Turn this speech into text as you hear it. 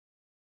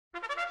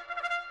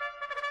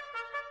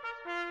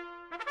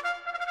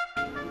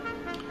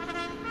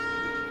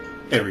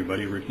Hey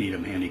everybody, Rick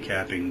Needham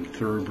handicapping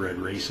thoroughbred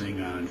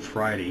racing on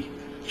Friday,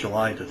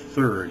 July the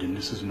 3rd, and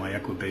this is my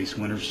Equibase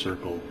Winner's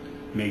Circle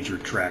Major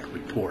Track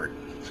Report.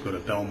 Let's go to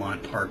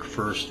Belmont Park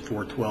first,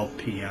 4:12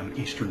 p.m.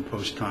 Eastern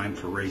Post Time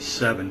for race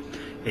 7,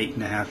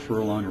 8.5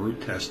 furlong route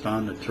test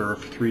on the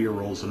turf,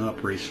 3-year-olds and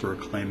up, race for a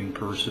claiming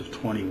purse of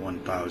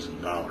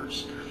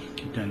 $21,000.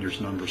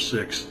 Contenders number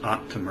 6,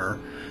 Optimer,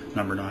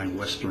 number 9,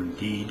 Western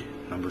Deed,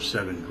 number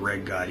 7,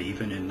 Greg Got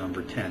Even, and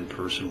number 10,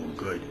 Personal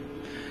Good.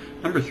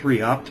 Number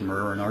 3,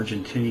 Optimer, an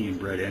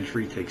Argentinian-bred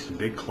entry, takes a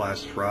big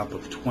class drop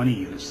of 20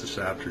 units this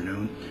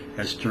afternoon,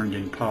 has turned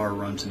in power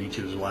runs in each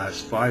of his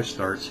last 5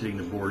 starts, hitting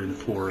the board in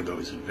 4 of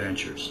those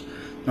adventures.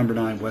 Number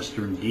 9,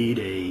 Western Deed,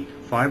 a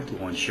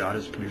 5-to-1 shot,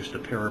 has produced a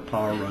pair of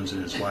power runs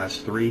in his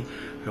last 3.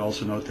 I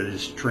also note that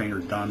his trainer,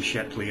 Dom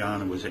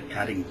Chetliana, was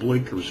adding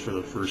blinkers for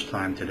the first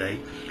time today.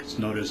 It's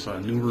noticed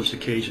on numerous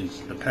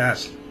occasions in the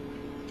past,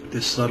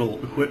 this subtle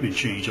equipment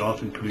change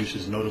often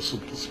produces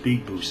noticeable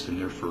speed boosts in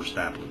their first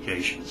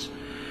applications.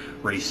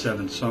 Race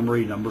 7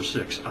 summary, number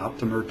 6,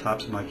 Optimer,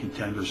 tops my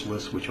contenders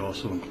list, which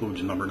also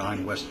includes number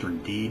 9, Western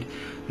Deed,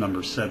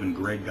 number 7,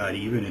 Greg Got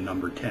Even, and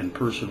number 10,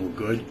 Personal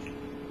Good.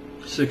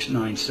 6,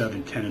 9,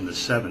 7, 10 in the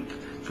 7th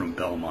from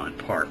Belmont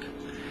Park.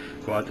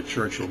 Go out to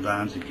Churchill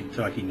Downs in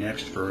Kentucky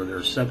next for their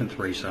 7th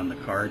race on the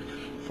card,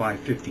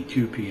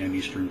 5:52 p.m.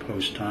 Eastern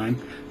Post Time,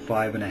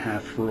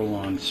 5.5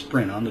 furlong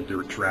sprint on the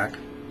dirt track.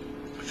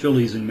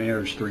 Fillies and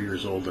mares 3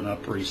 years old and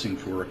up, racing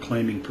for a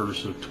claiming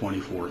purse of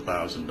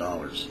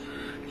 $24,000.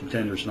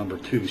 Contenders number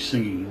 2,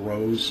 Singing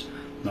Rose,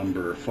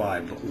 number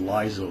 5,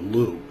 Liza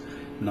Lou,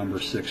 number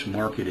 6,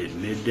 Marketed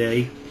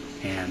Midday,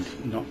 and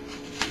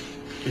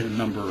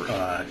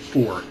number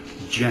 4,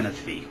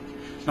 Genevieve.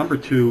 Number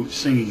 2,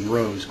 Singing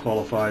Rose,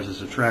 qualifies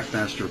as a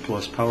Trackmaster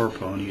Plus Power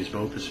Pony, is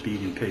both the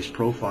speed and pace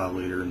profile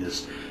leader in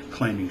this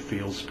claiming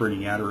field,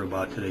 sprinting at or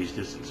about today's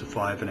distance of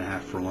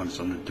 5.5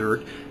 furlongs on the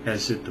dirt,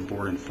 has hit the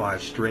board in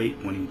 5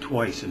 straight, winning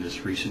twice in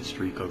this recent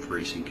streak of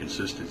racing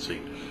consistency.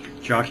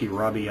 Jockey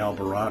Robbie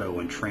Alvarado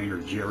and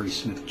trainer Jerry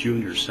Smith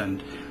Jr.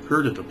 send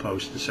her to the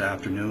post this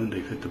afternoon.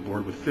 They've hit the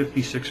board with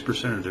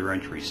 56% of their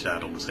entries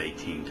saddled as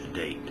 18 to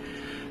date.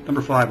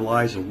 Number 5,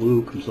 Liza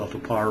Lou, comes off a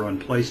power run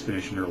place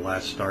finish in her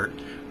last start,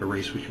 a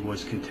race which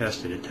was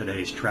contested at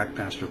today's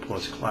Trackmaster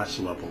Plus class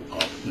level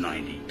of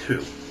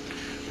 92.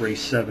 Race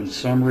 7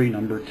 summary,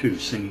 number 2,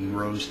 Singing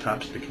Rose,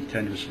 tops the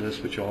contenders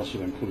list, which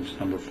also includes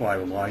number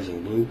 5, Liza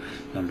Lou,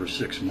 number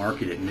 6,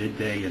 Marketed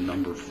Midday, and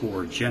number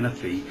 4,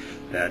 Genevieve.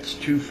 That's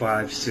 2,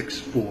 5, 6,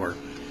 4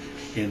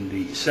 in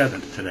the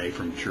 7th today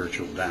from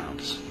Churchill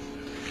Downs.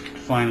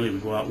 Finally, we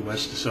go out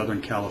west to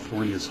Southern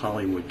California's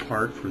Hollywood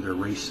Park for their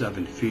Race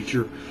 7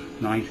 feature,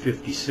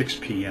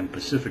 9:56 p.m.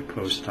 Pacific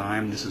Post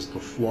Time. This is the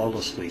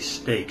Flawlessly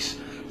Stakes.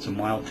 It's a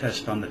mile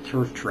test on the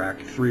turf track.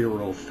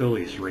 3-year-old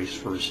fillies race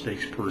for a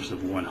stakes purse of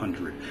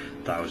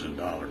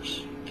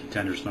 $100,000.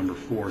 Contenders number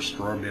 4,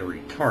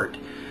 Strawberry Tart,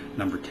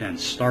 number 10,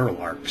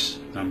 Starlarks,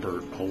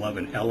 number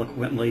 11,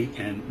 Eloquently,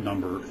 and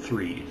number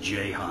 3,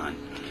 Jahan.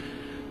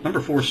 Number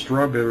 4,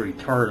 Strawberry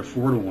Tart, a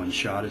 4-to-1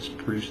 shot, has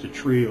produced a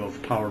trio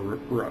of power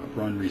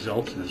run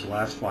results in his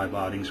last 5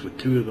 outings, with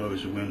 2 of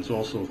those wins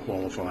also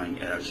qualifying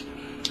as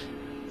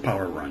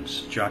power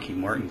runs. Jockey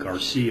Martin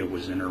Garcia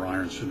was in her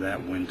irons for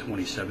that win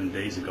 27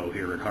 days ago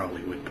here at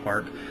Hollywood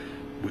Park,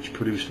 which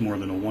produced more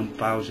than a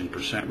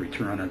 1,000%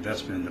 return on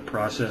investment in the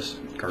process.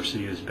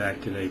 Garcia is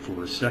back today for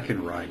her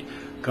 2nd ride,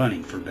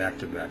 gunning for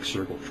back-to-back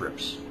circle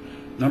trips.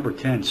 Number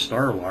 10,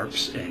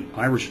 Starlarks, an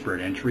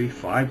Irish-bred entry,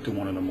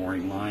 5-to-1 in the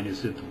morning line,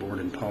 has hit the board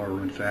in power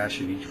run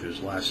fashion each of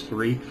his last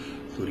 3,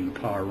 including a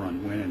power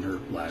run win in her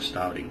last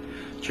outing.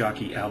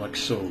 Jockey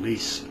Alex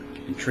Solis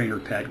and trainer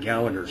Pat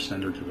Gallagher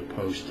send her to the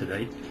post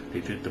today.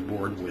 They've hit the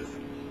board with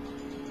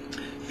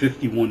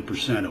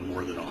 51% of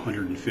more than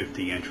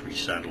 150 entries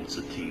saddled as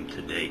a team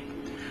to date.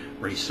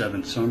 Race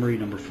 7 summary,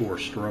 number 4,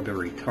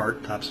 Strawberry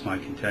Tart, tops my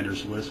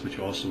contenders list, which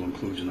also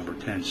includes number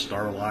 10,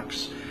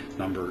 Starlocks,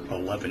 number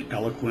 11,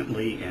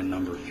 Eloquently, and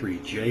number 3,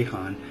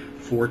 Jahan.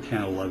 4,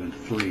 10, 11,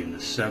 3 in the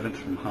 7th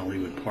from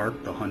Hollywood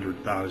Park, the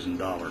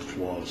 $100,000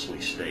 Flawlessly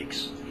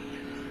Stakes.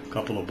 A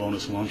couple of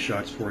bonus long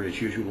shots for you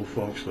as usual,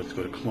 folks. Let's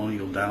go to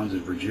Colonial Downs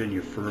in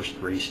Virginia first.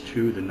 Race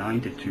 2, the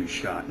 9-to-2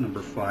 shot,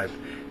 number 5,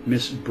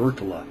 Miss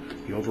Bertola,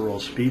 the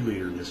overall speed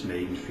leader in this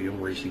maiden field,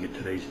 racing at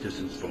today's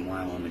distance of a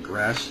mile on the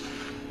grass.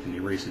 And they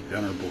race at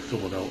venerable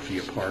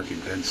Philadelphia Park in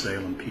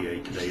Bensalem,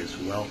 PA today as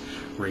well.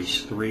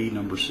 Race 3,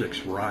 number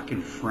 6,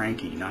 Rockin'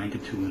 Frankie,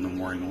 9-to-2 in the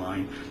morning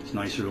line. It's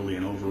nice early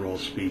and overall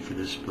speed for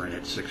this sprint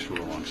at 6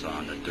 furlongs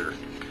on the dirt.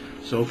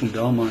 So from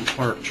Belmont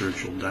Park,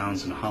 Churchill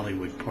Downs, and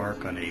Hollywood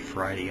Park on a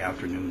Friday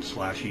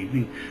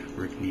afternoon/evening,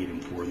 Rick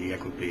Needham for the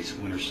Equibase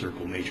Winner's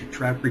Circle Major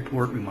Track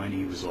Report, reminding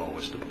you as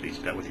always to please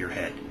bet with your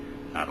head,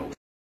 not over.